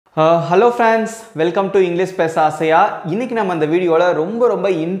Hello friends, welcome to English Pesa Aasaya. இன்னைக்கு நம்ம இந்த வீடியோல ரொம்ப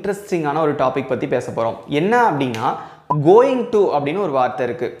இன்ட்ரஸ்டிங்கான ஒரு டாபிக் பத்தி பேச போறோம். என்ன அப்படினா going to அப்படின ஒரு வார்த்தை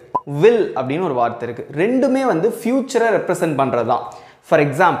இருக்கு. will அப்படின ஒரு வார்த்தை இருக்கு. ரெண்டுமே வந்து ஃபியூச்சரை ரெப்ரசன்ட் பண்றதுதான். For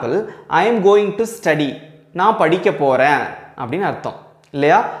example, I am going to study. நான் படிக்க போறேன் அப்படின அர்த்தம்.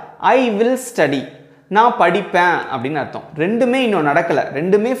 இல்லையா? I will study. நான் படிப்பேன் அப்படின அர்த்தம். ரெண்டுமே இன்னும் நடக்கல.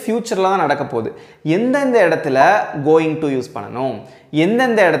 ரெண்டுமே ஃபியூச்சர்ல தான் நடக்க போகுது. எந்தெந்த இடத்துல going to யூஸ் பண்ணனும்,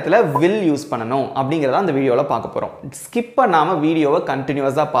 எந்தெந்த இடத்துல will யூஸ் பண்ணனும் அப்படிங்கறத அந்த வீடியோல பார்க்க போறோம். ஸ்கிப் பண்ணாம வீடியோவை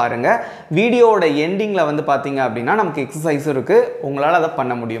கண்டினியூஸா பாருங்க. வீடியோவோட எண்டிங்ல வந்து பாத்தீங்க அப்படினா நமக்கு எக்சர்சைஸ் இருக்கு. உங்களால அத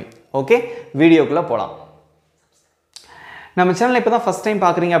பண்ண முடியும். ஓகே? வீடியோக்குள்ள போலாம். நம்ம சேனலை இப்பதான் ஃபர்ஸ்ட் டைம்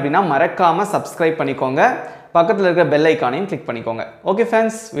பார்க்கறீங்க அப்படினா மறக்காம Subscribe பண்ணிக்கோங்க. பக்கத்துல இருக்கிற பெல் ஐகானையும் கிளிக் பண்ணிக்கோங்க. ஓகே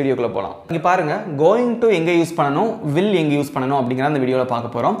फ्रेंड्स, வீடியோக்குள்ள போலாம். இங்க பாருங்க, going to எங்க யூஸ் பண்ணனும், will எங்க யூஸ் பண்ணனும் அப்படிங்கறத அந்த வீடியோல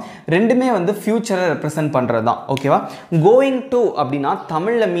பார்க்க போறோம். ரெண்டுமே வந்து ஃபியூச்சரை ரெப்ரசன்ட் பண்றதுதான். ஓகேவா? going to அப்படினா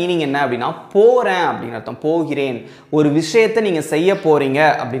தமிழ்ல மீனிங் என்ன அப்படினா போறேன் அப்படின அர்த்தம். போகிறேன். ஒரு விஷயத்தை நீங்க செய்ய போறீங்க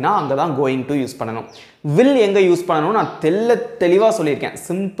அப்படினா அங்க தான் going to யூஸ் பண்ணனும். will எங்க யூஸ் பண்ணனும் நான் தெளிவா சொல்லியிருக்கேன்.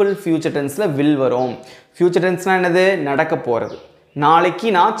 சிம்பிள் ஃபியூச்சர் டென்ஸ்ல will வரும். ஃபியூச்சர் டென்ஸ்னா என்னது? நடக்க போறது. நாளைக்கு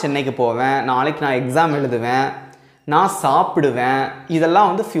நான் சென்னைக்கு போவேன், நாளைக்கு நான் எக்ஸாம் எழுதுவேன், நான் சாப்பிடுவேன், இதெல்லாம்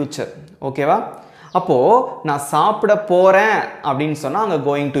வந்து ஃபியூச்சர். ஓகேவா? அப்போ நான் சாப்பிட போறேன் அப்படின்னு சொன்னா அங்க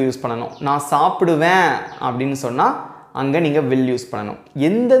going to யூஸ் பண்ணனும். நான் சாப்பிடுவேன் அப்படின்னு சொன்னா அங்க நீங்க will யூஸ் பண்ணனும்.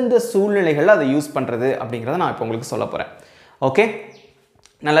 எந்தெந்த சூழ்நிலைகள்ல அதை யூஸ் பண்றது அப்படிங்கறத நான் இப்போ உங்களுக்கு சொல்ல போறேன். ஓகே?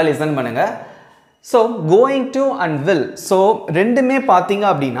 நல்லா லிசன் பண்ணுங்க. So going to and will. So ரெண்டுமே பாத்தீங்க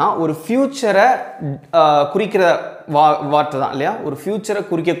அப்படினா ஒரு ஃபியூச்சரை குறிக்கிற வார்த்தை தான் இல்லையா? ஒரு ஃபியூச்சரை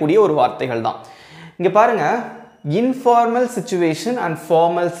குறிக்கக்கூடிய ஒரு வார்த்தைகள் தான். இங்க பாருங்க, informal situation and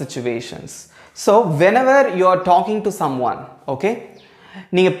formal situations. So whenever you are talking to someone, okay,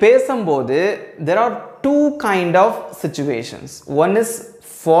 நீங்க பேசும்போது there are two kind of situations. One is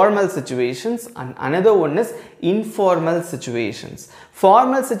formal situations and another one is informal situations.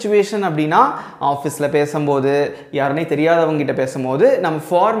 Formal situation அப்படினா ஆபீஸ்ல பேசும்போது, யாருனே தெரியாதவங்க கிட்ட பேசும்போது நம்ம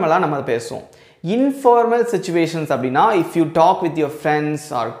ஃபார்மலா நம்ம பேசுவோம். Informal situations அப்படினா if you talk with your friends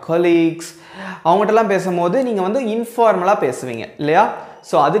or colleagues, அவங்கட்டலாம் பேசும்போது நீங்க வந்து இன்ஃபார்மலா பேசுவீங்க இல்லையா?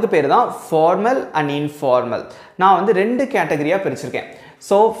 சோ அதுக்கு பேரு தான் formal and informal. நான் வந்து ரெண்டு கேட்டகரியா பிரிச்சிருக்கேன்.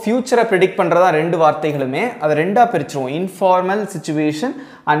 சோ ஃபியூச்சரை predict பண்றதா ரெண்டு வார்த்தைகளுமே அத ரெண்டா பிரிச்சிரோம். informal situation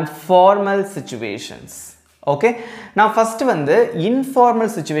and formal situations. Okay? நான் ஃபர்ஸ்ட் வந்து informal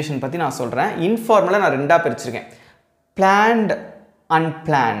situation பத்தி நான் சொல்றேன். informal நான் ரெண்டா பிரிச்சிருக்கேன். planned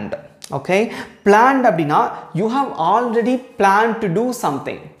unplanned. Okay? Planned அப்படினா you have already planned to do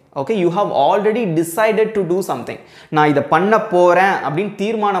something. Okay? You have already decided to do something. நான் இத பண்ண போறேன் அப்படினு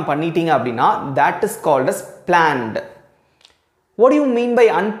தீர்மானம் பண்ணிட்டீங்க அப்படினா that is called as planned. What do you mean by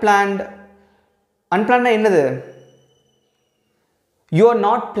unplanned? Unplanned என்னது? You are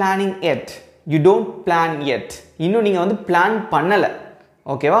not planning yet. You don't plan yet. இன்னும் நீங்க வந்து பிளான் பண்ணல.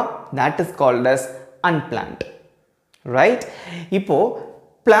 ஓகேவா? That is called as unplanned. Right? இப்போ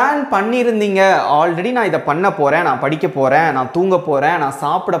பிளான் பண்ணியிருந்தீங்க, ஆல்ரெடி நான் இதை பண்ண போறேன், நான் படிக்க போறேன், நான் தூங்க போறேன், நான்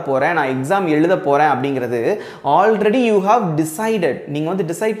சாப்பிட போறேன், நான் எக்ஸாம் எழுத போறேன் அப்படிங்கிறது ஆல்ரெடி யூ ஹாவ் டிசைடட். நீங்க வந்து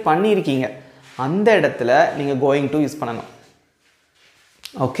டிசைட் பண்ணியிருக்கீங்க. அந்த இடத்துல நீங்க going to யூஸ் பண்ணணும்.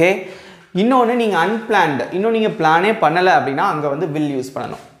 ஓகே? இன்னொன்று நீங்க அன்பிளான்டு, இன்னும் நீங்க பிளானே பண்ணல அப்படின்னா அங்க வந்து will யூஸ்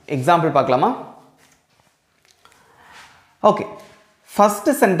பண்ணணும். எக்ஸாம்பிள் பார்க்கலாமா? ஓகே, ஃபர்ஸ்ட்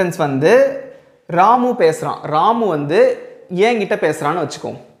சென்டென்ஸ் வந்து ராமு பேசுறான். ராமு வந்து என்கிட்ட பேசுறான்னு வச்சுக்கோ.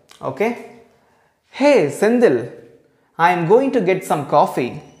 Okay? Hey Senthil, I am going to get some coffee.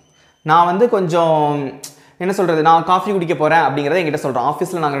 நான் வந்து கொஞ்சம் என்ன சொல்றது, நான் காஃபி குடிக்க போறேன் அப்படிங்கறத என்கிட்ட சொல்றான்.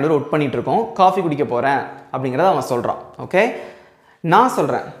 ஆஃபீஸ்ல நாங்கள் ரெண்டு பேரும் ஒர்க் பண்ணிட்டு இருக்கோம், காஃபி குடிக்க போறேன் அப்படிங்கறத அவன் சொல்றான். ஓகே? நான்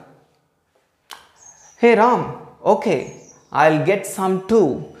சொல்றேன், Hey Ram, okay I'll get some too.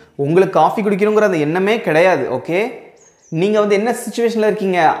 உங்களுக்கு காஃபி குடிக்கணுங்கிற அந்த எண்ணமே கிடையாது. ஓகே? நீங்க வந்து என்ன சிச்சுவேஷன்ல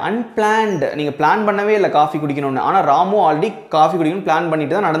இருக்கீங்க? அன்பிளான்ட். நீங்க பிளான் பண்ணவே இல்லை காஃபி குடிக்கணும்னு. ஆனா ராமு ஆல்ரெடி காஃபி குடிக்கணும்னு பிளான்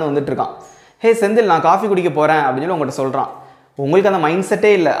பண்ணிட்டு தான் நடந்து வந்துட்டு இருக்கான். ஹே செந்தில், நான் காஃபி குடிக்க போறேன் அப்படின்னு சொல்லி உங்கள்கிட்ட சொல்றான். உங்களுக்கு அந்த மைண்ட்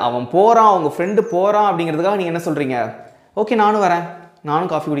செட்டே இல்லை. அவன் போறான், உங்க ஃப்ரெண்டு போறான் அப்படிங்கிறதுக்காக நீங்க என்ன சொல்றீங்க? ஓகே நானும் வரேன்,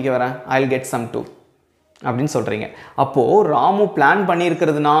 நானும் காஃபி குடிக்க வரேன், I'll get some too அப்படின்னு சொல்றீங்க. அப்போ ராமு பிளான் பண்ணி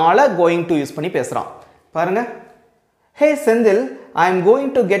இருக்கிறதுனால going to யூஸ் பண்ணி பேசுறான். பாருங்க, ஹே Senthil, I am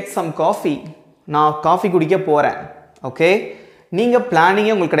going to get some coffee. நான் காஃபி குடிக்க போறேன். ஓகே? நீங்க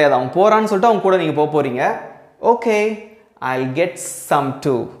பிளானிங்கே உங்களுக்கு கிடையாது. அவன் போறான்னு சொல்லிட்டு அவங்க கூட நீங்க போறீங்க. Okay, I'll get some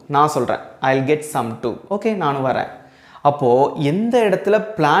too. நான் சொல்றேன், I'll get some too. Okay நானும் வரேன். அப்போ எந்த இடத்துல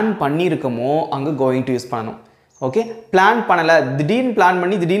பிளான் பண்ணி இருக்கமோ அங்க going to யூஸ் பண்ணணும். ஓகே? பிளான் பண்ணல, திடீர்னு பிளான்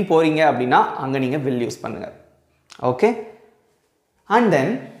பண்ணி திடீர்னு போறீங்க அப்படின்னா அங்க நீங்க will யூஸ் பண்ணுங்க. ஓகே? And then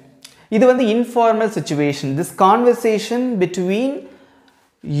இது வந்து informal situation. This conversation between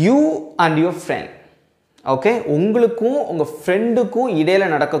you and your friend. Okay, உங்களுக்கும் உங்க ஃப்ரெண்டுக்கும் இடையில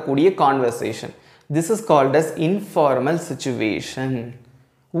நடக்கக்கூடிய conversation. This is called as informal situation.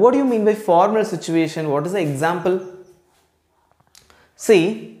 What do you mean by formal situation? What is the example? See,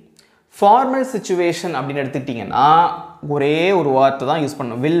 formal situation அப்படின்னு எடுத்துக்கிட்டீங்கன்னா ஒரே ஒரு வார்த்தை தான் யூஸ்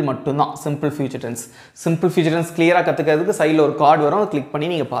பண்ணணும். will மட்டும் தான். simple future tense. simple future tense clear-ஆ கத்துக்கிறதுக்கு சைடுல ஒரு கார்டு வரும், அதை கிளிக் பண்ணி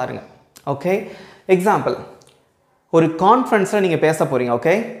நீங்க பாருங்க. Okay, example. ஒரு கான்ஃபரன்ஸ்ல நீங்க பேச போறீங்க.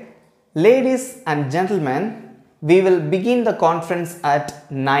 Okay, ladies and gentlemen, we will begin the conference at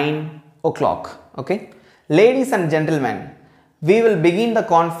 9 o'clock. Okay, ladies and gentlemen, we will begin the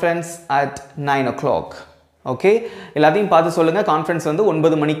conference at 9 o'clock. Okay, எல்லாத்தையும் பார்த்து சொல்லுங்க. கான்ஃபரன்ஸ் வந்து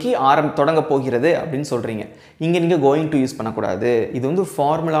 9 மணிக்கு தொடங்க போகிறது அப்படின்னு சொல்றீங்க. இங்க நீங்க going to யூஸ் பண்ணக்கூடாது. இது வந்து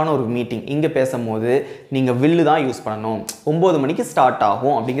ஃபார்மலான ஒரு மீட்டிங். இங்க பேசும்போது நீங்க will தான் யூஸ் பண்ணணும். 9 மணிக்கு ஸ்டார்ட்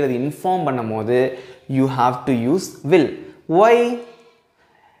ஆகும் அப்படிங்கறது இன்ஃபார்ம் பண்ணும்போது you have to use will. Why?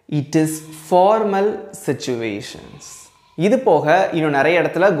 It is formal situations. இது போக இன்னும் நிறைய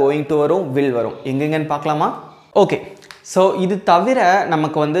இடத்துல going to வரும், will வரும். எங்கெங்கன்னு பார்க்கலாமா? ஓகே, ஸோ இது தவிர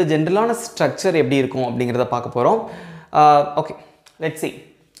நமக்கு வந்து ஜென்ரலான ஸ்ட்ரக்சர் எப்படி இருக்கும் அப்படிங்கிறத பார்க்க போகிறோம். Okay, let's see.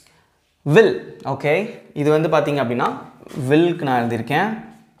 will. Okay, இது வந்து பார்த்தீங்க அப்படின்னா willக்கு நான் எழுதியிருக்கேன்.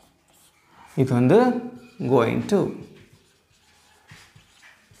 இது வந்து going to.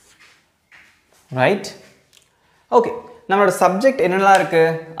 ரைட்? ஓகே, நம்மளோட சப்ஜெக்ட் என்னெல்லாம் இருக்கு?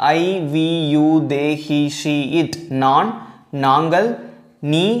 ஐ, we, you, they, he, she, it. நான், நாங்கள்,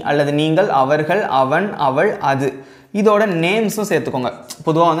 நீ அல்லது நீங்கள், அவர்கள், அவன், அவள், அது. இதோட நேம்ஸும் சேர்த்துக்கோங்க.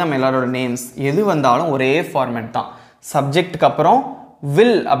 பொதுவாக வந்து நம்ம எல்லாரோட நேம்ஸ் எது வந்தாலும் ஒரே ஃபார்மேட் தான். சப்ஜெக்ட்டுக்கு அப்புறம்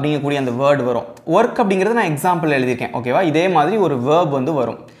will அப்படிங்கக்கூடிய அந்த வேர்டு வரும். ஒர்க் அப்படிங்கிறது நான் எக்ஸாம்பிள் எழுதியிருக்கேன். ஓகேவா? இதே மாதிரி ஒரு வேர்ப் வந்து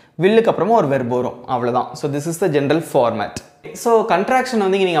வரும். வில்லுக்கு அப்புறமா ஒரு வெர்ப் வரும். அவ்வளோதான். So this is the general format. So contraction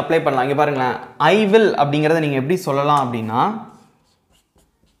வந்து நீங்கள் அப்ளை பண்ணலாம். இங்கே பாருங்களேன், ஐ வில் அப்படிங்கிறத நீங்கள் எப்படி சொல்லலாம் அப்படின்னா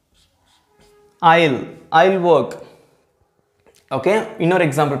ஐல் ஒர்க். ஓகே, இன்னொரு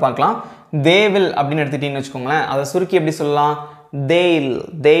எக்ஸாம்பிள் பார்க்கலாம். தே வில் அப்படின்னு எடுத்துட்டீங்கன்னு வச்சுக்கோங்களேன். அதை சுருக்கி எப்படி சொல்லலாம்?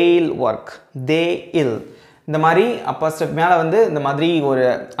 தேல் ஒர்க், தே இல். இந்த மாதிரி அப்பாஸ்டப் மேலே வந்து இந்த மாதிரி ஒரு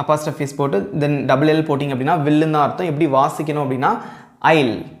அப்பாஸ்டப் ஃபீஸ் போட்டு தென் டபுள் எல் போட்டிங்க அப்படின்னா வில்லுன்னு தான் அர்த்தம். எப்படி வாசிக்கணும் அப்படின்னா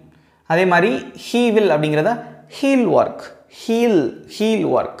ஐல். அதே மாதிரி ஹீ வில் அப்படிங்கிறத heel work, heel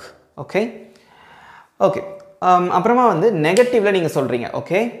work. Okay okay அப்புறமா வந்து நெகட்டிவ்ல நீங்கள் சொல்கிறீங்க.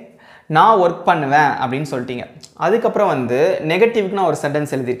 ஓகே, நான் ஒர்க் பண்ணுவேன் அப்படின்னு சொல்லிட்டீங்க. அதுக்கப்புறம் வந்து நெகட்டிவ்க்கு நான் ஒரு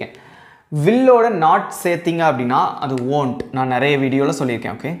சென்டென்ஸ் எழுதியிருக்கேன். வில்லோட நாட் சேர்த்திங்க அப்படின்னா அது won't. நான் நிறைய வீடியோவில்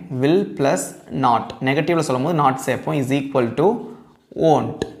சொல்லியிருக்கேன். Okay, will plus not. நெகட்டிவில் சொல்லும் போது நாட் சேர்ப்போம். Is equal to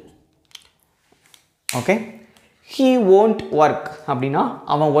won't. Okay, he won't work அப்படின்னா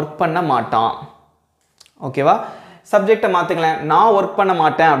அவன் ஒர்க் பண்ண மாட்டான். ஓகேவா? சப்ஜெக்டை மாற்றுங்களேன். நான் ஒர்க் பண்ண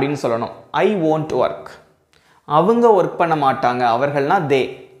மாட்டேன் அப்படின்னு சொல்லணும். ஐ won't work. அவங்க ஒர்க் பண்ண மாட்டாங்க. அவர்கள்னா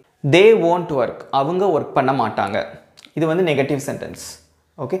தே won't work. அவங்க ஒர்க் பண்ண மாட்டாங்க. இது வந்து நெகட்டிவ் சென்டென்ஸ்.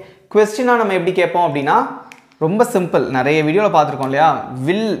 ஓகே, கொஸ்டினாக நம்ம எப்படி கேட்போம் அப்படின்னா ரொம்ப சிம்பிள். நிறைய வீடியோவில் பார்த்துருக்கோம் இல்லையா?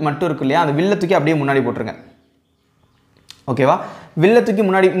 வில் மட்டும் இருக்கு இல்லையா? அந்த வில்லை தூக்கி அப்படியே முன்னாடி போட்டுருங்க. ஓகேவா? வில்லை தூக்கி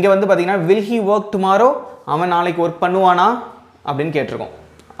முன்னாடி. இங்கே வந்து பார்த்தீங்கன்னா வில் ஹி ஒர்க் டுமாரோ, அவன் நாளைக்கு ஒர்க் பண்ணுவானா அப்படின்னு கேட்டிருக்கோம்.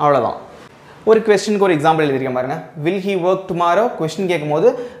 அவ்வளோதான். ஒரு கொஸ்டினுக்கு ஒரு எக்ஸாம்பிள் எழுதியிருக்கேன் பாருங்க. Will he work tomorrow question கேட்கும்போது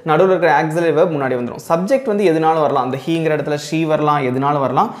நடுவில் இருக்கிற ஆக்ஸிலரி வெர்ப் முன்னாடி வந்துடும். சப்ஜெக்ட் வந்து எதுனாலும் வரலாம். அந்த ஹீங்கிற இடத்துல ஷீ வரலாம், எதுனாலும்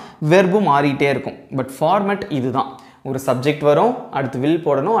வரலாம். வெர்பும் மாறிட்டே இருக்கும். பட் ஃபார்மேட் இதுதான். ஒரு சப்ஜெக்ட் வரும், அடுத்து வில்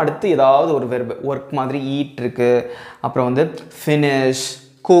போடணும், அடுத்து ஏதாவது ஒரு வெர்பு. ஒர்க் மாதிரி ஈட் இருக்குது, அப்புறம் வந்து ஃபினிஷ்,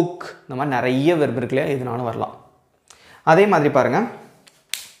 குக், இந்த மாதிரி நிறைய வெர்பு இருக்கு இல்லையா? எதுனாலும் வரலாம். அதே மாதிரி பாருங்கள்,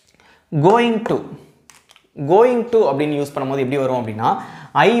 கோயிங் டு அப்படின்னு யூஸ் பண்ணும்போது எப்படி வரும் அப்படின்னா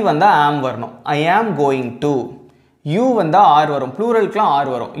ஐ வந்தால் ஆம் வரணும். ஐ ஆம் கோயிங் டு. யூ வந்தால் ஆர் வரும். ப்ளூரலுக்குலாம் ஆர்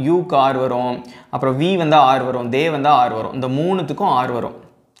வரும். யூக்கு ஆர் வரும், அப்புறம் வி வந்தால் ஆர் வரும், தே வந்தால் ஆர் வரும். இந்த மூணுத்துக்கும் ஆர் வரும்.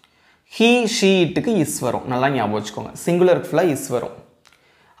 ஹீ ஷீ இட்டுக்கு இஸ் வரும். நல்லா ஞாபகம் வச்சுக்கோங்க. சிங்குலருக்கு ஃபுல்லாக இஸ் வரும்.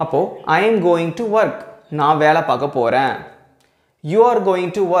 அப்போது I am going to work, நான் வேலை பார்க்க போகிறேன். You are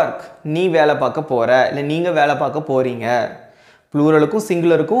going to work, நீ வேலை பார்க்க போகிற, இல்லை நீங்கள் வேலை பார்க்க போகிறீங்க. ப்ளூரலுக்கும்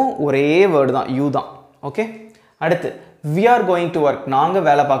சிங்குலருக்கும் ஒரே வேர்டு தான், யூ தான். ஓகே, அடுத்து we are going to work, நாங்கள்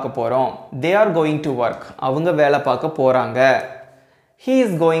வேலை பார்க்க போகிறோம். they are going to work, அவங்க வேலை பார்க்க போகிறாங்க. he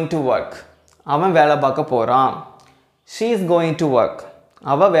is going to work, அவன் வேலை பார்க்க போகிறான். she is going to work,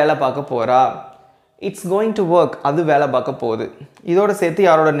 அவள் வேலை பார்க்க போகிறா. it's going to work, அது வேலை பார்க்க போகுது. இதோட சேர்த்து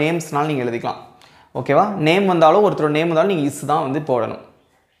யாரோட நேம்ஸ்னாலும் நீங்கள் எழுதிக்கலாம். ஓகேவா? நேம் வந்தாலும் ஒருத்தரோட நேம் வந்தாலும் நீங்கள் இஸ் தான் வந்து போடணும்.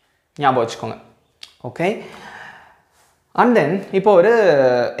 ஞாபகம் வச்சுக்கோங்க. ஓகே, அண்ட் தென் இப்போ ஒரு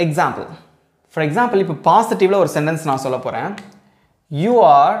எக்ஸாம்பிள். ஃபார் எக்ஸாம்பிள், இப்போ பாசிட்டிவ்ல ஒரு சென்டென்ஸ் நான் சொல்ல போகிறேன். You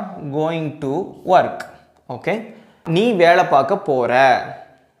are going to work. Okay, நீ வேலை பார்க்க போகிற.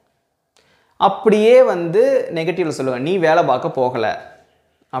 அப்படியே வந்து நெகட்டிவ்ல சொல்லுவேன், நீ வேலை பார்க்க போகலை.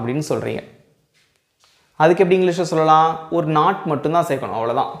 அப்படின்னு சொல்கிறீங்க. அதுக்கு எப்படி இங்கிலீஷில் சொல்லலாம்? ஒரு நாட் மட்டும்தான் சேர்க்கணும்,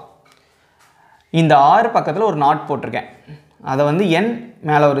 அவ்வளோதான். இந்த ஆறு பக்கத்தில் ஒரு நாட் போட்டிருக்கேன், அதை வந்து என்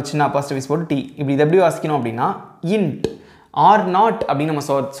மேலே ஒரு சின்ன அப்போஸ்ட்ரோஃபி போட்டு டி, இப்படி இது எப்படி வாசிக்கணும் அப்படின்னா இன்ட் ஆர் நாட் அப்படின்னு நம்ம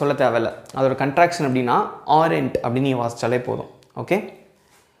சொல்ல தேவையில்ல. அதோட கண்ட்ராக்ஷன் அப்படின்னா ஆரண்ட் அப்படின்னு நீ வாசிச்சாலே போதும். Okay,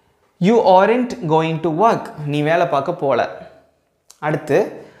 you aren't going to work, நீ வேலை பார்க்க போகல. அடுத்து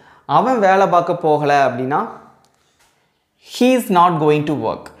அவன் வேலை பார்க்க போகலை அப்படின்னா he is not going to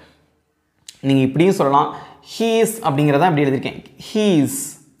work. நீங்கள் இப்படியும் சொல்லலாம், he is அப்படிங்கிறத அப்படி எழுதியிருக்கேன், he is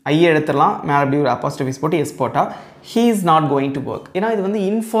ஐ எடுத்துடலாம், மேலே அப்படி ஒரு அப்போஸ்ட்ரோஃபி போட்டு எஸ் போட்டால் he is not going to work. ஏன்னா இது வந்து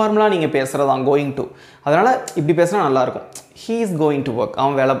இன்ஃபார்மலாக நீங்கள் பேசுகிறதான் going to, அதனால் இப்படி பேசுனா நல்லாயிருக்கும். he is going to work,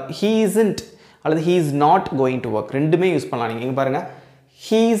 அவன் வேலை, he isn't அல்லது he is not going to work, ரெண்டுமே யூஸ் பண்ணலாம். நீங்கள் இங்கே பாருங்கள்,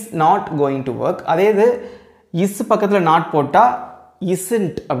 he is not going to work. அதே இது is பக்கத்தில் not போட்டால்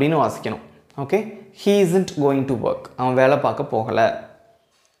isn't அப்படின்னு வாசிக்கணும். Okay, he isn't going to work, அவன் வேலை பார்க்க போகலை.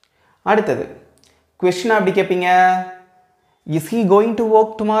 அடுத்தது கொஸ்டின் அப்படி கேட்பீங்க, is he going to work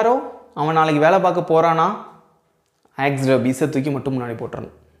tomorrow, அவன் நாளைக்கு வேலை பார்க்க போகிறானா? ஆக்ஸ்டர் பீஸை தூக்கி மட்டும் முன்னாடி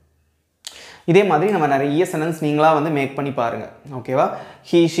போட்டுறணும். இதே மாதிரி நம்ம நிறைய சென்டென்ஸ் நீங்களாக வந்து மேக் பண்ணி பாருங்கள். ஓகேவா,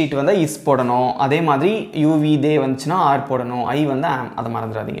 ஹீ ஷீட் வந்து இஸ் போடணும், அதே மாதிரி யூவி தே வந்துச்சுன்னா ஆர் போடணும், ஐ வந்து ஆம், அதை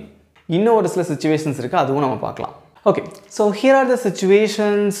மறந்துடாதீங்க. இன்னும் ஒரு சில சுச்சுவேஷன்ஸ் இருக்குது, அதுவும் நம்ம பார்க்கலாம். Okay, so here are the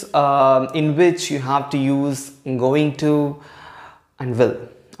situations in which you have to use going to and will.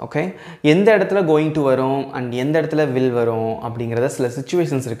 Okay, எந்த இடத்துல going to வரும் and எந்த இடத்துல will வரும் அப்படிங்கிறத சில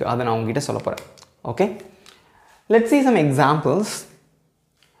situations இருக்குது, அதை நான் உங்ககிட்ட சொல்ல போகிறேன். Okay, let's see some examples.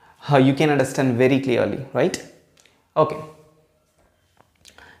 You can understand very clearly, right? Okay,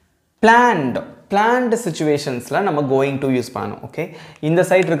 planned situationsல நம்ம going to யூஸ் பண்ணணும். Okay, இந்த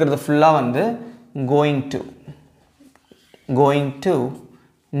சைட் இருக்கிறது ஃபுல்லாக வந்து going to,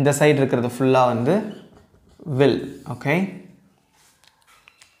 இந்த சைடு இருக்கிறது ஃபுல்லாக வந்து will. ஓகே,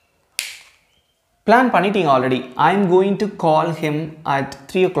 பிளான் பண்ணிட்டீங்க already. I am going to call him at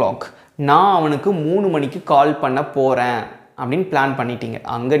 3 o'clock, நான் அவனுக்கு 3 மணிக்கு கால் பண்ண போகிறேன் அப்படின்னு பிளான் பண்ணிட்டீங்க.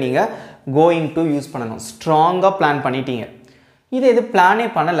 அங்கே நீங்கள் கோயிங் டு யூஸ் பண்ணணும், ஸ்ட்ராங்காக பிளான் பண்ணிட்டீங்க. இது பிளானே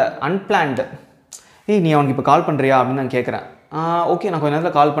பண்ணலை, அன்பிளான்டு. நீ அவனுக்கு இப்போ கால் பண்ணுறியா அப்படின்னு நான் கேட்குறேன். ஓகே, நான் கொஞ்சம்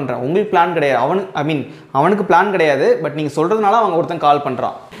நேரத்தில் கால் பண்ணுறேன். உங்களுக்கு பிளான் கிடையாது, அவனுக்கு பிளான் கிடையாது, பட் நீங்கள் சொல்கிறதுனால அவங்க ஒருத்தன் கால்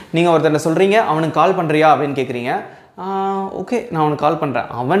பண்ணுறான். நீங்கள் ஒருத்தர் சொல்கிறீங்க அவனுக்கு கால் பண்ணுறியா அப்படின்னு கேட்குறீங்க. ஓகே, நான் அவனுக்கு கால் பண்ணுறேன்.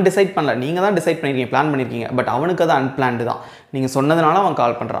 அவன் டிசைட் பண்ணல, நீங்கள் தான் டிசைட் பண்ணியிருக்கீங்க, பிளான் பண்ணியிருக்கீங்க, பட் அவனுக்கு அது அன்பிளான்டு தான். நீங்கள் சொன்னதுனால அவன்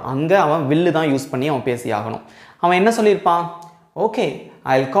கால் பண்ணுறான். அங்கே அவன் வில்லு தான் யூஸ் பண்ணி அவன் பேசி ஆகணும். அவன் என்ன சொல்லியிருப்பான்? Okay,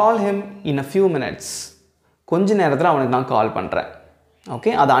 I will call him in a few minutes, கொஞ்ச நேரத்தில் அவனுக்கு நான் கால் பண்ணுறேன்.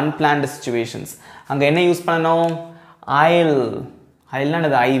 ஓகே, அது அன்பிளான்டு சிச்சுவேஷன்ஸ். அங்கே என்ன யூஸ் பண்ணணும்? ஐல்னா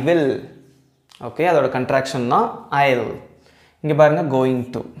ஐ வில். ஓகே, அதோட கண்ட்ராக்ஷன் தான் ஐல். இங்கே பாருங்கள், கோயிங்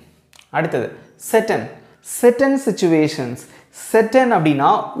டு. அடுத்தது செட்டன் சிச்சுவேஷன்ஸ். செட்டன் அப்படின்னா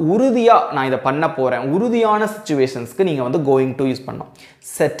உறுதியாக நான் இதை பண்ண போகிறேன், உறுதியான சிச்சுவேஷன்ஸ்க்கு நீங்கள் வந்து கோயிங் டு யூஸ் பண்ணோம்.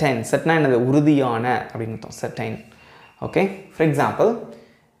 செட்னா என்னது? உறுதியான அப்படின்னு அர்த்தம், Sutton. Okay, for example,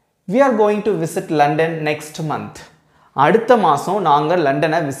 we are going to visit London next month. அடுத்த மாதம் நாங்கள்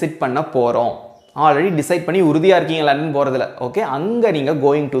லண்டனை விசிட் பண்ண போகிறோம். ஆல்ரெடி டிசைட் பண்ணி உறுதியாக இருக்கீங்க லண்டன் போகிறதுல. ஓகே, அங்கே நீங்கள்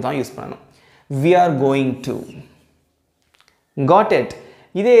கோயிங் டு தான் யூஸ் பண்ணணும். we are going to. got it?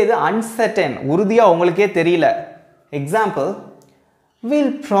 இதே இது uncertain, உறுதியாக உங்களுக்கே தெரியல. Example,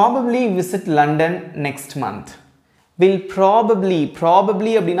 we'll probably visit London next month. will probably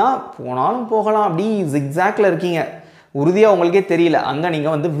அப்படின்னா போனாலும் போகலாம், அப்படி zigzagல இருக்கீங்க, உறுதியாக உங்களுக்கே தெரியல, அங்கே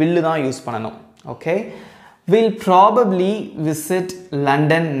நீங்கள் வந்து will தான் யூஸ் பண்ணணும். Okay, we'll probably visit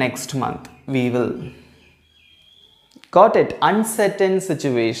London next month. We will. Got it? Uncertain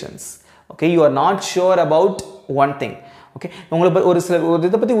situations. Okay, you are not sure about one thing. Okay, உங்களுக்கு ஒரு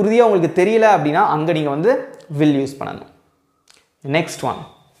இதை பற்றி உறுதியாக உங்களுக்கு தெரியல அப்படின்னா அங்கே நீங்கள் வந்து will யூஸ் பண்ணணும். Next one,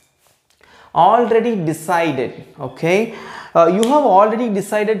 already decided. Okay, you have already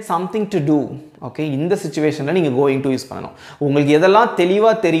decided something to do. Okay, இந்த சிச்சுவேஷனில் நீங்கள் கோயிங் டு யூஸ் பண்ணணும். உங்களுக்கு எதெல்லாம்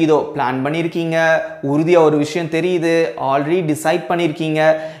தெளிவாக தெரியுதோ, பிளான் பண்ணியிருக்கீங்க, உறுதியாக ஒரு விஷயம் தெரியுது, ஆல்ரெடி டிசைட் பண்ணியிருக்கீங்க,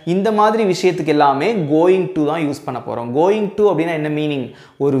 இந்த மாதிரி விஷயத்துக்கு எல்லாமே கோயிங் டு தான் யூஸ் பண்ண போகிறோம். கோயிங் டு அப்படின்னா என்ன மீனிங்?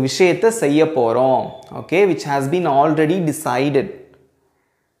 ஒரு விஷயத்தை செய்ய போகிறோம். Okay, which has been already decided.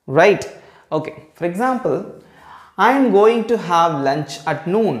 Right? Okay, for example, I am going to have lunch at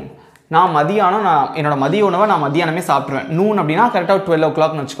noon. நான் என்னோட மதிய உணவை நான் மதியானமே சாப்பிட்ருவேன். நூன் அப்படின்னா கரெக்டாக 12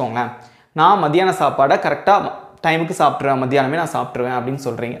 o'clockனு வச்சுக்கோங்களேன். நான் மதியான சாப்பாடை கரெக்டாக டைமுக்கு சாப்பிட்ருவேன், மதியானமே நான் சாப்பிட்ருவேன் அப்படின்னு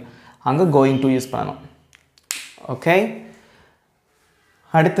சொல்கிறீங்க. அங்கே கோயிங் டு யூஸ் பண்ணணும். ஓகே,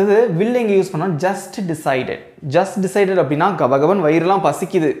 அடுத்தது will எங்கே யூஸ் பண்ணணும்? ஜஸ்ட் டிசைடட் அப்படின்னா கபகபன் வயிறுலாம்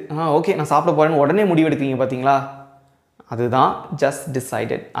பசிக்குது, ஓகே நான் சாப்பிட போகிறேன்னு உடனே முடிவெடுக்கிறீங்க பார்த்தீங்களா, அதுதான் ஜஸ்ட்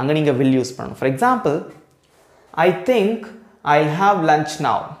டிசைடட். அங்கே நீங்கள் will யூஸ் பண்ணணும். For example, I think I'll have lunch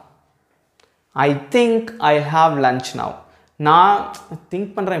now. I think I'll have lunch now. நான் திங்க்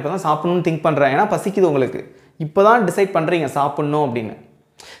பண்ணுறேன், இப்போ தான் சாப்பிட்ணுன்னு திங்க் பண்ணுறேன். ஏன்னா பசிக்குது உங்களுக்கு, இப்போ தான் டிசைட் பண்ணுறீங்க சாப்பிட்ணும் அப்படின்னு.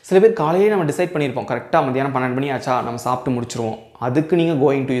 சில பேர் காலையிலே நம்ம டிசைட் பண்ணியிருப்போம், கரெக்டாக மத்தியானம் 12 மணி ஆச்சா நம்ம சாப்பிட்டு முடிச்சிருவோம். அதுக்கு நீங்கள்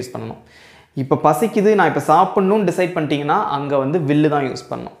கோயிங் டு யூஸ் பண்ணணும். இப்போ பசிக்குது, நான் இப்போ சாப்பிட்ணுன்னு டிசைட் பண்ணிட்டீங்கன்னா அங்கே வந்து will தான் யூஸ்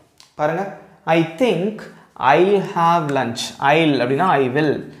பண்ணணும். பாருங்கள், I think I'll have lunch. I'll அப்படின்னா I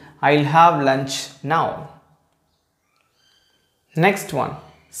will. I'll have lunch now. Next one,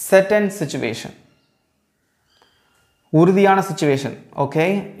 certain situation. உறுதியான situation. Okay,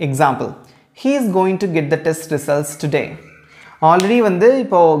 example, he is going to get the test results today. Already வந்து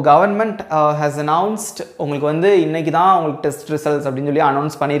இப்போ government has announced உங்களுக்கு வந்து இன்றைக்கி தான் உங்களுக்கு test results அப்படின்னு சொல்லி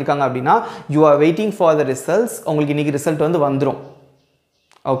அனௌன்ஸ் பண்ணியிருக்காங்க அப்படின்னா you are waiting for the results. உங்களுக்கு இன்றைக்கி ரிசல்ட் வந்து வந்துடும்.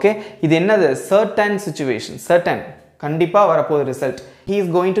 ஓகே, இது என்னது? certain situation. certain கண்டிப்பாக வரப்போகுது result. he is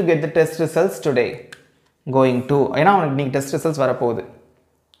going to get the test results today. going to ஏன்னா அவனுக்கு இன்றைக்கி டெஸ்ட் ரிசல்ட்ஸ் வரப்போகுது.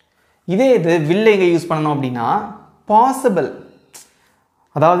 இதே இது will எங்கே யூஸ் பண்ணணும் அப்படின்னா பாசிபிள்,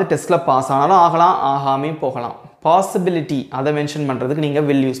 அதாவது டெஸ்ட்டில் பாஸ் ஆனாலும் ஆகலாம், ஆகாமே போகலாம். பாசிபிலிட்டி அதை மென்ஷன் பண்ணுறதுக்கு நீங்கள்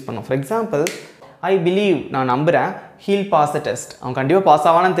will யூஸ் பண்ணணும். ஃபார் எக்ஸாம்பிள், ஐ பிலீவ், நான் நம்புகிறேன், ஹீல் பாஸ் த டெஸ்ட். அவன் கண்டிப்பாக பாஸ்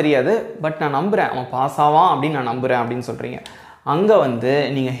ஆவான்னு தெரியாது, பட் நான் நம்புகிறேன் அவன் பாஸ் ஆவான் அப்படின்னு நான் நம்புகிறேன் அப்படின்னு சொல்கிறீங்க. அங்கே வந்து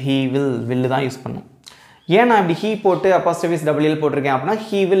நீங்கள் he will தான் யூஸ் பண்ணணும். ஏன் நான் இப்படி he போட்டு apostrophe double போட்டிருக்கேன் அப்படின்னா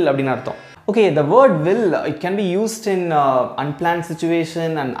he will அப்படின்னு அர்த்தம். Okay, the word will, it can be used in unplanned situation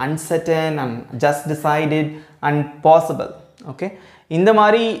and uncertain and just decided and possible. Okay, இந்த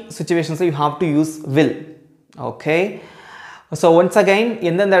மாதிரி situations you have to use will. Okay, so once again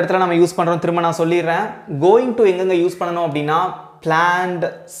எந்தெந்த இடத்துல நம்ம use பண்ணுறோம் திரும்ப நான் சொல்லிடுறேன். going to எங்கெங்க யூஸ் பண்ணணும் அப்படின்னா planned,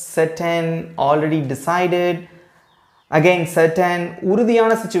 certain, already decided, again certain,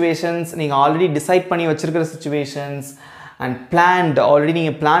 உறுதியான situations, நீங்கள் ஆல்ரெடி டிசைட் பண்ணி வச்சிருக்கிற situations, and planned, already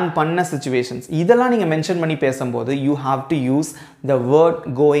நீங்கள் பிளான் பண்ண situations. இதெல்லாம் நீங்கள் மென்ஷன் பண்ணி பேசும்போது you have to use the word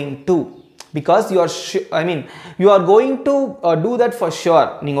going to, because you are you are going to do that for sure.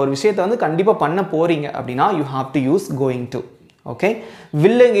 நீங்கள் ஒரு விஷயத்தை வந்து கண்டிப்பாக பண்ண போகிறீங்க அப்படின்னா you have to use going to. Okay,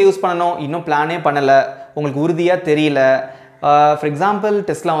 will எங்கே யூஸ் பண்ணணும்? இன்னும் பிளானே பண்ணலை, உங்களுக்கு உறுதியாக தெரியல. ஃபார் எக்ஸாம்பிள்,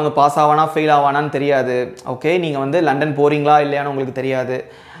 டெஸ்ட்டில் வந்து பாஸ் ஆவானா ஃபெயில் ஆவானான்னு தெரியாது. ஓகே, நீங்கள் வந்து லண்டன் போகிறீங்களா இல்லையான்னு உங்களுக்கு தெரியாது.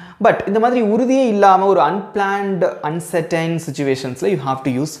 பட் இந்த மாதிரி உறுதியே இல்லாமல் ஒரு unplanned uncertain சுச்சுவேஷன்ஸில் you have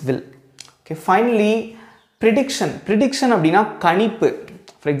to use will. Okay, finally prediction. Prediction அப்படின்னா கணிப்பு.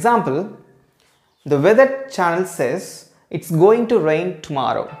 For example, the weather channel says it's going to rain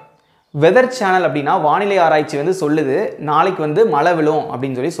tomorrow. Weather channel அப்படின்னா வானிலை ஆராய்ச்சி வந்து சொல்லுது நாளைக்கு வந்து மழை விழும்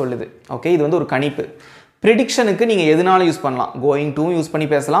அப்படின்னு சொல்லி சொல்லுது. ஓகே, இது வந்து ஒரு கணிப்பு. ப்ரிடிக்ஷனுக்கு நீங்கள் எதுனாலும் யூஸ் பண்ணலாம். கோயிங் டூ யூஸ் பண்ணி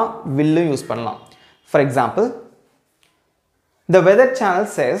பேசலாம், வில்லும் யூஸ் பண்ணலாம். For example, the weather channel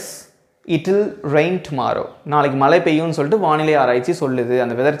says it will rain tomorrow. நாளைக்கு மழை பெய்யும்னு சொல்லிட்டு வானிலை ஆராய்ச்சி சொல்லுது,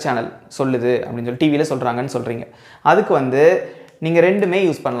 அந்த வெதர் சேனல் சொல்லுது அப்படின்னு சொல்லி டிவியில் சொல்கிறாங்கன்னு சொல்கிறீங்க. அதுக்கு வந்து நீங்கள் ரெண்டுமே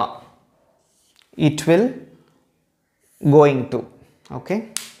யூஸ் பண்ணலாம். it will, going to. Okay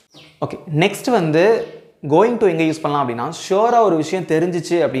okay, next வந்து கோயிங் டு எங்கே யூஸ் பண்ணலாம் அப்படின்னா ஷுவராக ஒரு விஷயம்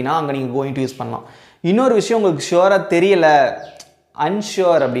தெரிஞ்சிச்சு அப்படின்னா அங்கே நீங்கள் கோயிங் டு யூஸ் பண்ணலாம். இன்னொரு விஷயம் உங்களுக்கு ஷுவராக தெரியலை,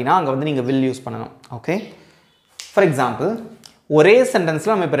 அன்ஷுவர் அப்படின்னா அங்கே வந்து நீங்கள் will யூஸ் பண்ணணும். ஓகே, ஃபார் எக்ஸாம்பிள், ஒரே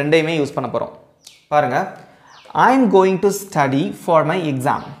சென்டென்ஸில் நம்ம இப்போ ரெண்டையுமே யூஸ் பண்ண போகிறோம். பாருங்கள், I am going to study for my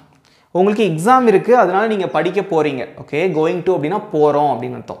exam. உங்களுக்கு எக்ஸாம் இருக்குது, அதனால நீங்கள் படிக்க போகிறீங்க. ஓகே, கோயிங் டு அப்படின்னா போகிறோம்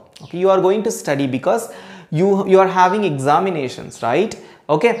அப்படின்னு அர்த்தம். Okay, you are going to study because you are having examinations, right?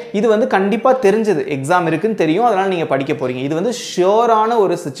 Okay, இது வந்து கண்டிப்பாக தெரிஞ்சது, எக்ஸாம் இருக்குன்னு தெரியும், அதனால் நீங்கள் படிக்க போகிறீங்க. இது வந்து ஷியோரான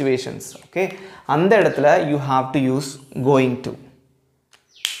ஒரு சுச்சுவேஷன்ஸ். ஓகே, அந்த இடத்துல you have to use going to.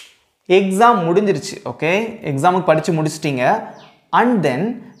 Exam முடிஞ்சிருச்சு. ஓகே, எக்ஸாமுக்கு படித்து முடிச்சிட்டிங்க. And then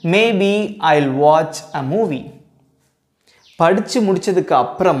maybe I will watch a movie. படித்து முடித்ததுக்கு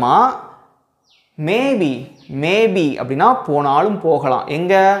அப்புறமா மேபி அப்படின்னா போனாலும் போகலாம்.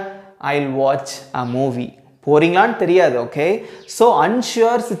 எங்கே? I will watch a movie. போகிறீங்களான்னு தெரியாது. ஓகே, ஸோ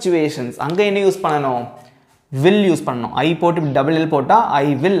அன்ஷுவர் சுச்சுவேஷன்ஸ் அங்கே என்ன யூஸ் பண்ணணும்? வில் யூஸ் பண்ணணும். ஐ போட்டு டபுள் எல் போட்டால் ஐ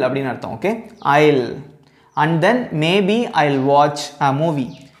வில் அப்படின்னு அர்த்தம். Okay, Jal. And then maybe I will watch a movie.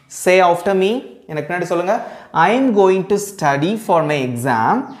 Say after me, எனக்கு பின்னாடி சொல்லுங்கள். I am going to study for my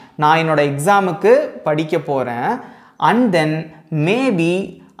exam. நான் என்னோட எக்ஸாமுக்கு படிக்க போகிறேன். And then maybe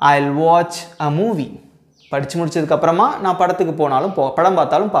I will watch a movie. படித்து முடிச்சதுக்கப்புறமா நான் படத்துக்கு போனாலும் படம்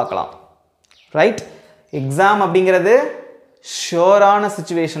பார்த்தாலும் பார்க்கலாம். ரைட்? எக்ஸாம் அப்படிங்கிறது ஷோரான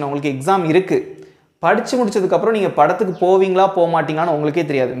சுச்சுவேஷன். உங்களுக்கு எக்ஸாம் இருக்குது, படித்து முடிச்சதுக்கப்புறம் நீங்கள் படத்துக்கு போவீங்களா போக மாட்டீங்களான்னு உங்களுக்கே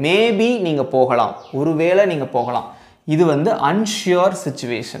தெரியாது. மேபி நீங்கள் போகலாம், ஒருவேளை நீங்கள் போகலாம். இது வந்து அன்ஷியோர்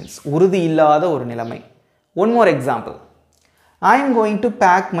சுச்சுவேஷன்ஸ், உறுதி இல்லாத ஒரு நிலைமை. One more example. I am going to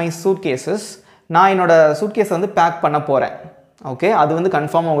back my suit cases. நான் என்னோட சூட்கேஸை வந்து பேக் பண்ண போகிறேன். ஓகே, அது வந்து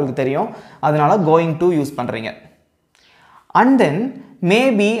கன்ஃபார்மாக உங்களுக்கு தெரியும், அதனால கோயிங் டு யூஸ் பண்ணுறீங்க. and then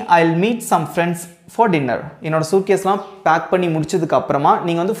maybe I'll meet some friends for dinner. என்னோட சூட்கேஸ்லாம் பேக் பண்ணி முடிச்சதுக்கு அப்புறமா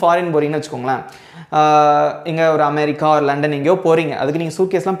நீங்கள் வந்து ஃபாரின் போகிறீங்கன்னு வச்சுக்கோங்களேன், இங்கே ஒரு அமெரிக்கா ஒரு லண்டன் எங்கேயோ போகிறீங்க, அதுக்கு நீங்கள்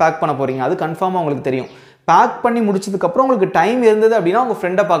சூட்கேஸ்லாம் பேக் பண்ண போகிறீங்க, அது கன்ஃபார்மாக உங்களுக்கு தெரியும். பேக் பண்ணி முடிச்சதுக்கப்புறம் உங்களுக்கு டைம் இருந்தது அப்படின்னா உங்கள்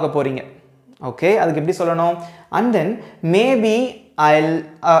ஃப்ரெண்டை பார்க்க போகிறீங்க. ஓகே, அதுக்கு எப்படி சொல்லணும்? and then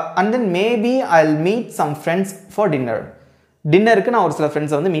maybe I'll meet some friends for dinner. டின்னருக்கு நான் ஒரு சில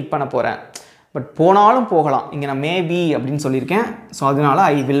ஃப்ரெண்ட்ஸை வந்து மீட் பண்ண போகிறேன். பட் போனாலும் போகலாம், இங்கே நான் மேபி அப்படின்னு சொல்லியிருக்கேன், ஸோ அதனால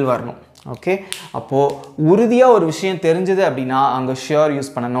ஐ வில் வரணும். ஓகே, அப்போது உறுதியாக ஒரு விஷயம் தெரிஞ்சது அப்படின்னா அங்கே ஷியோர்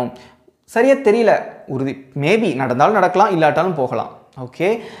யூஸ் பண்ணணும். சரியாக தெரியல, உறுதி மேபி நடந்தாலும் நடக்கலாம், இல்லாட்டாலும் போகலாம். ஓகே,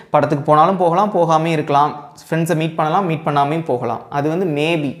 படத்துக்கு போனாலும் போகலாம், போகாமே இருக்கலாம், ஃப்ரெண்ட்ஸை மீட் பண்ணலாம், மீட் பண்ணாமையும் போகலாம். அது வந்து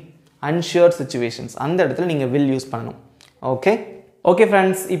மேபி அன்ஷியோர் சுச்சுவேஷன்ஸ், அந்த இடத்துல நீங்கள் வில் யூஸ் பண்ணணும். ஓகே ஓகே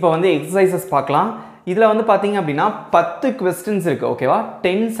ஃப்ரெண்ட்ஸ், இப்போ வந்து எக்ஸசைசஸ் பார்க்கலாம். இதில் வந்து பார்த்தீங்க அப்படின்னா 10 questions இருக்குது. ஓகேவா,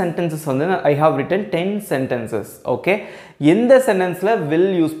 10 sentences வந்து I have written 10 sentences. Okay, எந்த சென்டென்ஸில்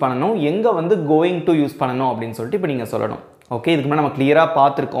வில் யூஸ் பண்ணணும், எங்கே வந்து கோயிங் டு யூஸ் பண்ணணும் அப்படின்னு சொல்லிட்டு இப்போ நீங்கள் சொல்லணும். ஓகே, இதுக்கு முன்னாடி நம்ம கிளியராக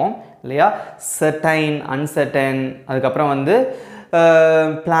பார்த்துருக்கோம் இல்லையா? certain, uncertain, அதுக்கப்புறம் வந்து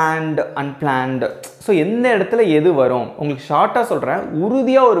பிளான்டு, அன்பிளான்டு. ஸோ எந்த இடத்துல எது வரும் உங்களுக்கு ஷார்ட்டாக சொல்கிறேன்.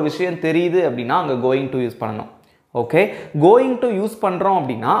 உறுதியாக ஒரு விஷயம் தெரியுது அப்படின்னா அங்கே கோயிங் டு யூஸ் பண்ணணும். ஓகே, கோயிங் டு யூஸ் பண்ணுறோம்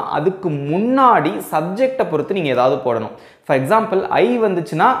அப்படின்னா அதுக்கு முன்னாடி சப்ஜெக்டை பொறுத்து நீங்கள் ஏதாவது போடணும். ஃபார் எக்ஸாம்பிள் ஐ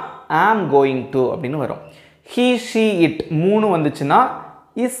வந்துச்சுன்னா ஆம் கோயிங் டு அப்படின்னு வரும். ஹீ ஷீ இட் 3 வந்துச்சுன்னா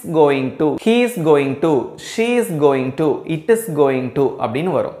is going to, he is going to, she is going to, it is going to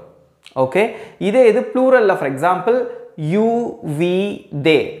அப்படின்னு வரும். ஓகே, இதே இது ப்ளூரலில் for example you we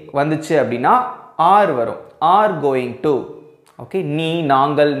they வந்துச்சு அப்படின்னா ஆர் வரும், ஆர் கோயிங் டு. ஓகே, நீ,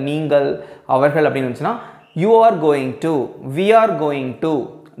 நாங்கள், நீங்கள், அவர்கள் அப்படின்னு வந்துச்சுன்னா you are going to, we are going to,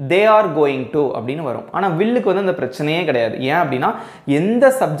 they are going to அப்படின்னு வரும். ஆனால் வில்லுக்கு வந்து அந்த பிரச்சனையே கிடையாது. ஏன் அப்படின்னா எந்த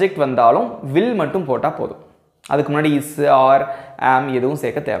சப்ஜெக்ட் வந்தாலும் வில் மட்டும் போட்டால் போதும், அதுக்கு முன்னாடி இஸ் ஆர் ஆம் எதுவும்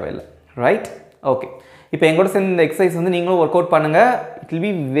சேர்க்க தேவையில்லை. ரைட்? ஓகே, இப்போ எங்களோட சேர்ந்து இந்த எக்ஸசைஸ் வந்து நீங்களும் ஒர்க் அவுட் பண்ணுங்கள். It will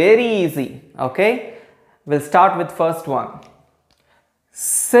be very easy. Okay, will start with first one.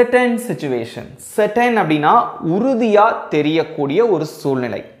 certain situation. certain அப்படின்னா உறுதியாக தெரியக்கூடிய ஒரு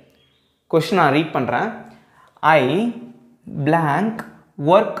சூழ்நிலை. கொஸ்டின் நான் ரீட் பண்ணுறேன். I blank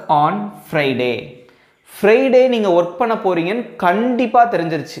work on Friday. Friday நீங்கள் ஒர்க் பண்ண போகிறீங்கன்னு கண்டிப்பாக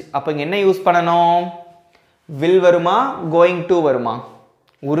தெரிஞ்சிருச்சு. அப்போ இங்கே என்ன யூஸ் பண்ணணும்? will வருமா, going to வருமா?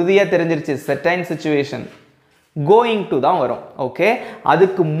 உறுதியாக தெரிஞ்சிருச்சு, certain situation, going to தான் வரும். ஓகே,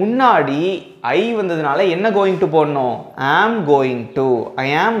 அதுக்கு முன்னாடி I வந்ததுனால என்ன going to போடணும்? am going to, I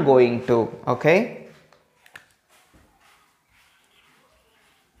am going to. Okay,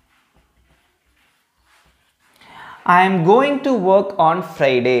 I am going to work on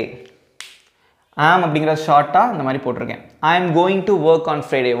Friday. am அப்படிங்கிற ஷார்ட்டாக இந்த மாதிரி போட்டிருக்கேன். I am going to work on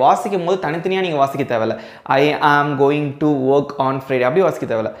Friday. வாசிக்கும் போது தனித்தனியாக நீங்கள் வாசிக்க தேவையில்ல. I am going to work on Friday அப்படி வாசிக்க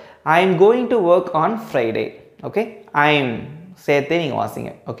தேவையில்ல. I am going to work on Friday. Okay, I am சேர்த்தே நீங்கள்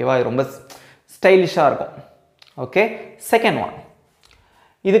வாசிங்க. ஓகேவா, இது ரொம்ப ஸ்டைலிஷாக இருக்கும். Okay, second one.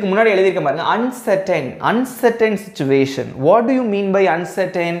 இதுக்கு முன்னாடி எழுதியிருக்க பாருங்க, uncertain. uncertain situation. What do you mean by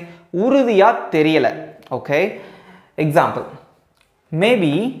uncertain? உறுதியாக தெரியலை. Okay, example,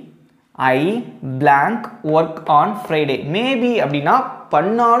 maybe I blank work on Friday. maybe அப்படின்னா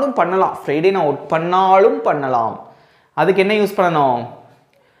பண்ணாலும் பண்ணலாம், ஃப்ரைடே நான் ஒர்க் பண்ணாலும் பண்ணலாம். அதுக்கு என்ன யூஸ் பண்ணணும்?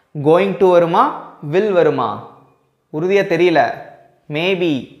 going to வருமா, will வருமா? உறுதியாக தெரியல,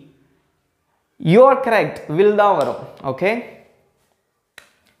 maybe. you are correct, will தான் வரும். Okay,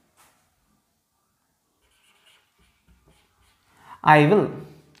 I will.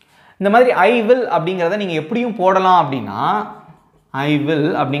 இந்த மாதிரி ஐ வில் அப்படிங்கிறத நீங்கள் எப்படியும் போடலாம் அப்படின்னா, ஐ வில்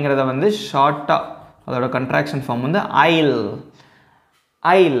அப்படிங்கிறத வந்து ஷார்ட்டாக அதோட கன்ட்ராக்ஷன் ஃபார்ம் வந்து ஐல்,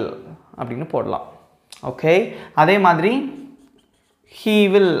 ஐல் அப்படின்னு போடலாம். ஓகே, அதே மாதிரி ஹீ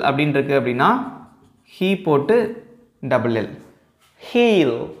வில் அப்படின்னு இருக்கு அப்படின்னா ஹீ போட்டு double L,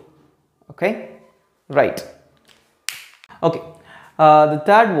 heel. Okay, right. Okay, the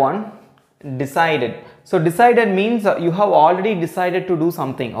third one, decided. So decided means you have already decided to do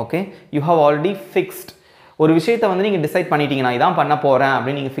something. Okay, you have already fixed. ஒரு விஷயத்தை வந்து நீங்கள் டிசைட் பண்ணிட்டீங்க, நான் இதான் பண்ண போகிறேன்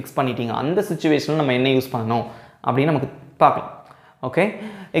அப்படின்னு நீங்கள் ஃபிக்ஸ் பண்ணிட்டீங்க. அந்த சுச்சுவேஷனில் நம்ம என்ன யூஸ் பண்ணணும் அப்படின்னு நமக்கு பார்க்கலாம். Okay,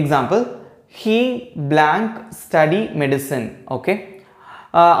 example, he blank study medicine. Okay,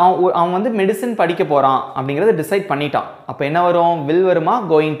 அவன் வந்து மெடிசன் படிக்க போகிறான் அப்படிங்கிறத டிசைட் பண்ணிட்டான். அப்போ என்ன வரும்? will வருமா,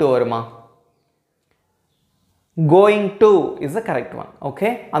 going to வருமா? going to is the correct one. Okay,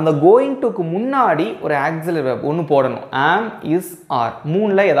 அந்த going toக்கு முன்னாடி ஒரு auxiliary verb ஒன்று போடணும். am, is, are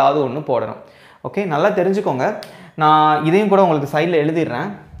மூணில் ஏதாவது ஒன்று போடணும். ஓகே, நல்லா தெரிஞ்சுக்கோங்க. நான் இதையும் கூட உங்களுக்கு சைடில் எழுதிடுறேன்.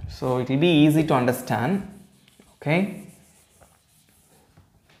 So it will be easy to understand. Okay,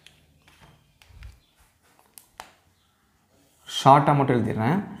 ஷார்ட்டாக மட்டும்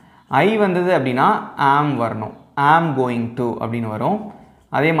எழுதிடுறேன். ஐ வந்தது அப்படின்னா ஆம் வரணும். ஆம் கோயிங் டு அப்படின்னு வரும்.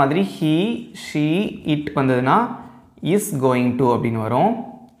 அதே மாதிரி ஹீ ஷீ இட் வந்ததுன்னா இஸ் கோயிங் டு அப்படின்னு வரும்.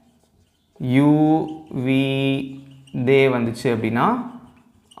 யூ வி தே வந்துச்சு அப்படின்னா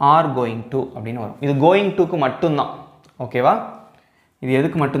ஆர் கோயிங் டு அப்படின்னு வரும். இது கோயிங் டுக்கு மட்டும்தான். ஓகேவா? இது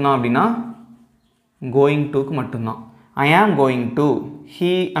எதுக்கு மட்டும்தான் அப்படின்னா கோயிங் டுக்கு மட்டும்தான். ஐ am going to,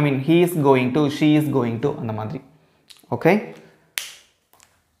 he is going to, she is going to, அந்த மாதிரி. ஓகே,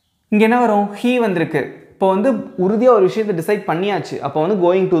 இங்கே என்ன வரும்? ஹீ வந்திருக்கு. இப்போ வந்து உறுதியாக ஒரு விஷயத்தை டிசைட் பண்ணியாச்சு. அப்போ வந்து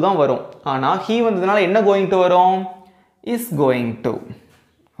கோயிங் டு தான் வரும். ஆனால் ஹீ வந்ததுனால என்ன கோயிங் டு வரும்? Is going to.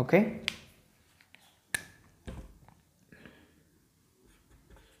 Okay,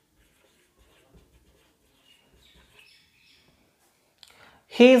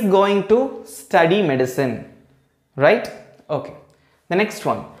 he is going to study medicine, right? Okay, the next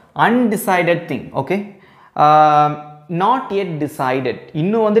one, undecided thing. Okay, not yet decided,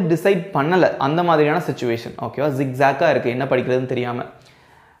 இன்னும் வந்து டிசைட் பண்ணல, அந்த மாதிரியான சிச்சுவேஷன். ஓகேவா? ஜிக்ஸாக்கா இருக்கு, என்ன படிக்கிறதுன்னு தெரியாம.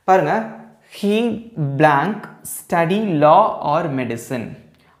 பாருங்க, he blank study law or medicine.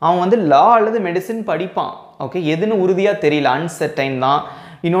 அவன் வந்து லா அல்லது மெடிசின் படிப்பான். ஓகே, எதுன்னு உறுதியா தெரியல, அன்சர்டைன் தான்.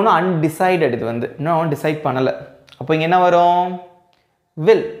 இன்னொன்று அன்டிசைடட், இது வந்து இன்னும் அவன் டிசைட் பண்ணல. அப்போ இங்க என்ன வரும்?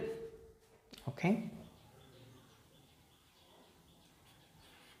 will. Okay,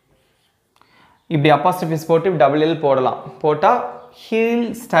 இப்படி apostrophes போட்டு double L போடலாம். போட்டா he'll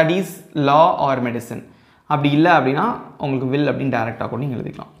studies law or medicine. அப்படி இல்லை அப்படின்னா உங்களுக்கு will அப்படின்னு டைரக்டாக கூட நீங்கள்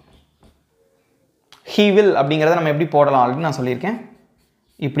எழுதிக்கலாம். he will அப்படிங்கிறத நம்ம எப்படி போடலாம் அப்படின்னு நான் சொல்லியிருக்கேன்.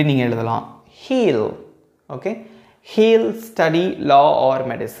 இப்படி நீங்கள் எழுதலாம், he'll. Okay, he'll study law or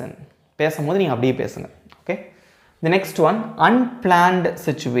medicine. பேசும்போது நீங்கள் அப்படியே பேசுங்க. Okay, the next one, unplanned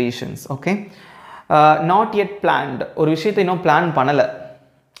situations. Okay, not yet planned, ஒரு விஷயத்தை இன்னும் பிளான் பண்ணல.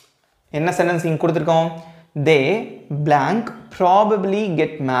 என்ன சென்டென்ஸ் இங்க கொடுத்திருக்கோம்? they blank probably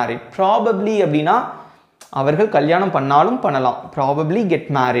get married. probably அப்படின்னா அவர்கள் கல்யாணம் பண்ணாலும் பண்ணலாம். probably get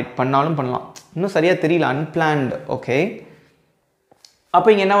married பண்ணாலும் பண்ணலாம். இன்னும் சரியா தெரியல, unplanned. ஓகே,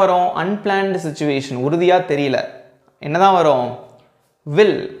 அப்போ இங்க என்ன வரும்? unplanned situation, உறுதியா தெரியல, என்னதான் வரும்?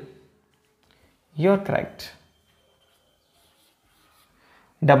 will. you're correct.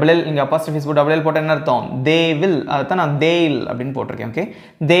 double L இங்க apostrophes போட்டு double L போட்டா என்ன அர்த்தம்? they will, அதான் நான் they'll அப்படின்னு போட்டிருக்கேன். Okay,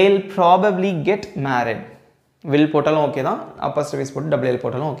 they'll probably get married. will போட்டாலும் ஓகே தான், apostrophes போட்டு double L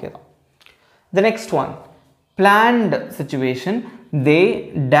போட்டாலும் ஓகே தான். the next one, planned situation, they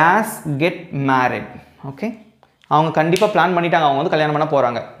dash get married. Okay, அவங்க கண்டிப்பா பிளான் பண்ணிட்டாங்க, அவங்க வந்து கல்யாணம் பண்ண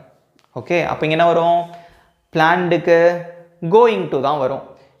போறாங்க. ஓகே, அப்போ இங்க என்ன வரும்? பிளான்டுக்கு going to தான் வரும்.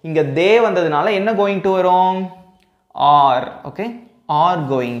 இங்க they வந்ததுனால என்ன going to வரும்? are. Okay, are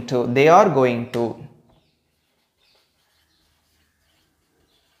going to, they are going to.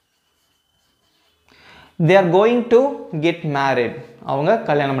 they are going to get married, அவங்க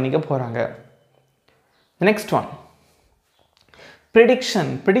கல்யாணம் பண்ணிக்க போறாங்க. the next one, prediction.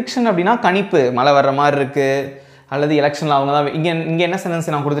 prediction அப்படினா கணிப்பு, மழை வர்ற மாதிரி இருக்கு அல்லது எலெக்ஷன்ல அவங்க தான். இங்க என்ன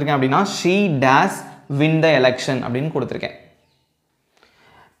சென்டென்ஸ் நான் கொடுத்திருக்கேன் அப்படினா she dash win the election அப்படின்னு கொடுத்திருக்கேன்.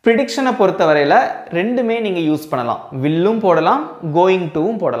 ப்ரிடிக்ஷனை பொறுத்த வரையில் ரெண்டுமே நீங்கள் யூஸ் பண்ணலாம். வில்லும் போடலாம், கோயிங்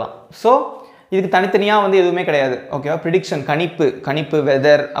டூவும் போடலாம். ஸோ இதுக்கு தனித்தனியாக வந்து எதுவுமே கிடையாது. ஓகேவா? ப்ரிடிக்ஷன் கணிப்பு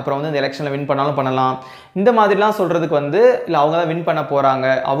வெதர், அப்புறம் வந்து இந்த எலெக்ஷனில் வின் பண்ணாலும் பண்ணலாம். இந்த மாதிரிலாம் சொல்கிறதுக்கு வந்து இல்லை அவங்க தான் வின் பண்ண போகிறாங்க,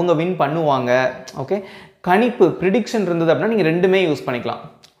 அவங்க வின் பண்ணுவாங்க. ஓகே, கணிப்பு ப்ரிடிக்ஷன் இருந்தது அப்படின்னா நீங்கள் ரெண்டுமே யூஸ் பண்ணிக்கலாம்.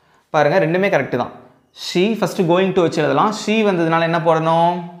 பாருங்கள், ரெண்டுமே கரெக்டு தான். ஷீ ஃபஸ்ட்டு கோயிங் டு வச்சு எழுதலாம். ஷீ வந்ததுனால என்ன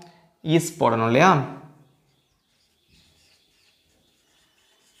போடணும்? இஸ் போடணும் இல்லையா?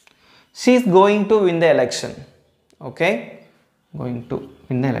 she is going to win the election. Okay, going to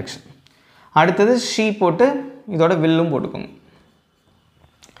win the election. அடுத்தது she போட்டு இதோட willum போட்டுக்கோங்க.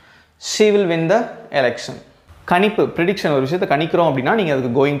 she will win the election. கணிப்பு, prediction, ஒரு விஷயத்தை கணிக்கிறோம் அப்படின்னா நீங்கள்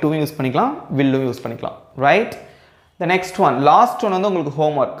அதுக்கு going to யூஸ் பண்ணிக்கலாம், willum யூஸ் பண்ணிக்கலாம். Right? the next one, last one வந்து உங்களுக்கு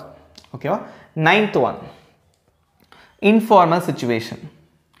homework. ஓகேவா? 9th one, informal situation.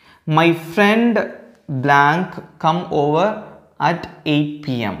 my friend blank come over at 8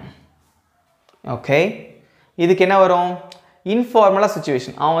 p.m. Okay, இதுக்கு என்ன வரும்? இன்ஃபார்மலாக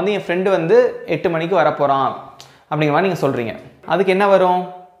சிச்சுவேஷன். அவன் வந்து என் ஃப்ரெண்டு வந்து 8 மணிக்கு வரப்போகிறான் அப்படிங்கிற மாதிரி நீங்கள் சொல்கிறீங்க. அதுக்கு என்ன வரும்?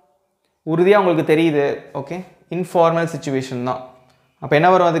 உறுதியாக உங்களுக்கு தெரியுது. ஓகே, இன்ஃபார்மல் சிச்சுவேஷன் தான். அப்போ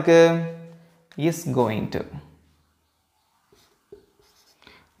என்ன வரும்? அதுக்கு is going to.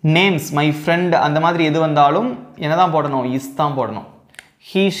 Names, my friend, அந்த மாதிரி எது வந்தாலும் என்ன தான் போடணும்? இஸ் தான் போடணும்.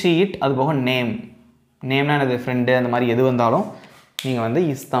 ஹீ ஷீ இட், அது போக நேம். நேம்னா என்னது? ஃப்ரெண்டு, அந்த மாதிரி எது வந்தாலும் நீங்கள் வந்து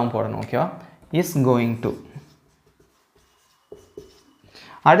இஸ் தான் போடணும். ஓகேவா? Is going to.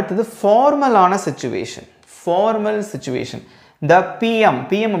 அடுத்தது ஃபார்மலான situation. Formal situation The PM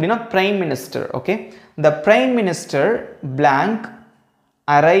அப்படின்னா prime minister. Okay, the prime minister blank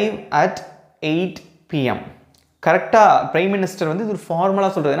arrive at 8 p.m. கரெக்டா prime minister வந்து இது ஒரு ஃபார்மலா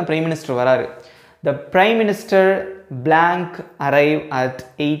சொல்றது. ஏன்னா prime minister வராரு. The prime minister blank arrive at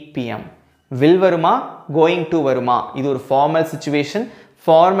 8 p.m. will வருமா, going to வருமா? இது ஒரு ஃபார்மல் சிச்சுவேஷன்.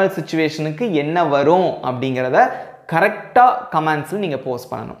 ஃபார்மல் சிச்சுவேஷனுக்கு என்ன வரும் அப்படிங்கறத கரெக்டா கமெண்ட்ஸ்ல நீங்க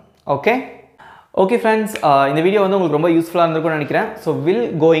போஸ்ட் பண்ணணும். ஓகே ஓகே ஃப்ரெண்ட்ஸ், இந்த வீடியோ வந்து உங்களுக்கு ரொம்ப யூஸ்ஃபுல்லாக இருந்திருக்கும்னு நினைக்கிறேன். ஸோ வில்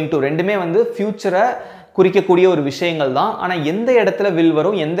கோயிங் டு ரெண்டுமே வந்து ஃபியூச்சரை குறிக்கக்கூடிய ஒரு விஷயங்கள் தான். ஆனால் எந்த இடத்துல வில்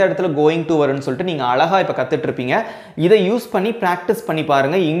வரும், எந்த இடத்துல கோயிங் டு வரும்னு சொல்லிட்டு நீங்கள் அழகாக இப்போ கற்றுட்ருப்பீங்க. இதை யூஸ் பண்ணி ப்ராக்டிஸ் பண்ணி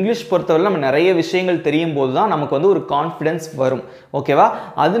பாருங்கள். இங்கிலீஷ் பொறுத்தவரை நம்ம நிறைய விஷயங்கள் தெரியும் போது தான் நமக்கு வந்து ஒரு கான்ஃபிடென்ஸ் வரும். ஓகேவா?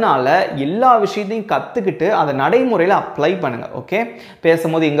 அதனால எல்லா விஷயத்தையும் கற்றுக்கிட்டு அதை நடைமுறையில் அப்ளை பண்ணுங்கள். ஓகே,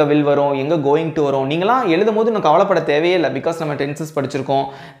 பேசும்போது எங்கே வில் வரும், எங்கே கோயிங் டு வரும், நீங்களாம் எழுதும் போது இன்னும் கவலைப்பட தேவையே இல்லை. பிகாஸ் நம்ம டென்சஸ் படிச்சிருக்கோம்,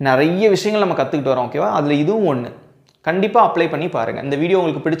 நிறைய விஷயங்கள் நம்ம கற்றுக்கிட்டு வரோம். ஓகேவா? அதில் இதுவும் ஒன்று. கண்டிப்பாக அப்ளை பண்ணி பாருங்கள். இந்த வீடியோ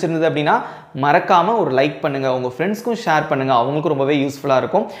உங்களுக்கு பிடிச்சிருந்தது அப்படின்னா மறக்காமல் ஒரு லைக் பண்ணுங்கள், உங்கள் ஃப்ரெண்ட்ஸ்க்கும் ஷேர் பண்ணுங்கள், அவங்களுக்கும் ரொம்பவே யூஸ்ஃபுல்லாக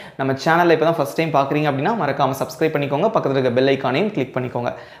இருக்கும். நம்ம சேனலில் இப்போ தான் ஃபஸ்ட் டைம் பார்க்குறீங்க அப்படின்னா மறக்காமல் சப்ஸ்கிரைப் பண்ணிக்கோங்க, பக்கத்தில் இருக்க பெல் ஐக்கானையும் கிளிக்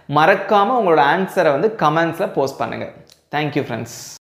பண்ணிக்கோங்க. மறக்காமல் உங்களோட ஆன்சரை வந்து கமெண்ட்ஸில் போஸ்ட் பண்ணுங்கள். Thank you friends.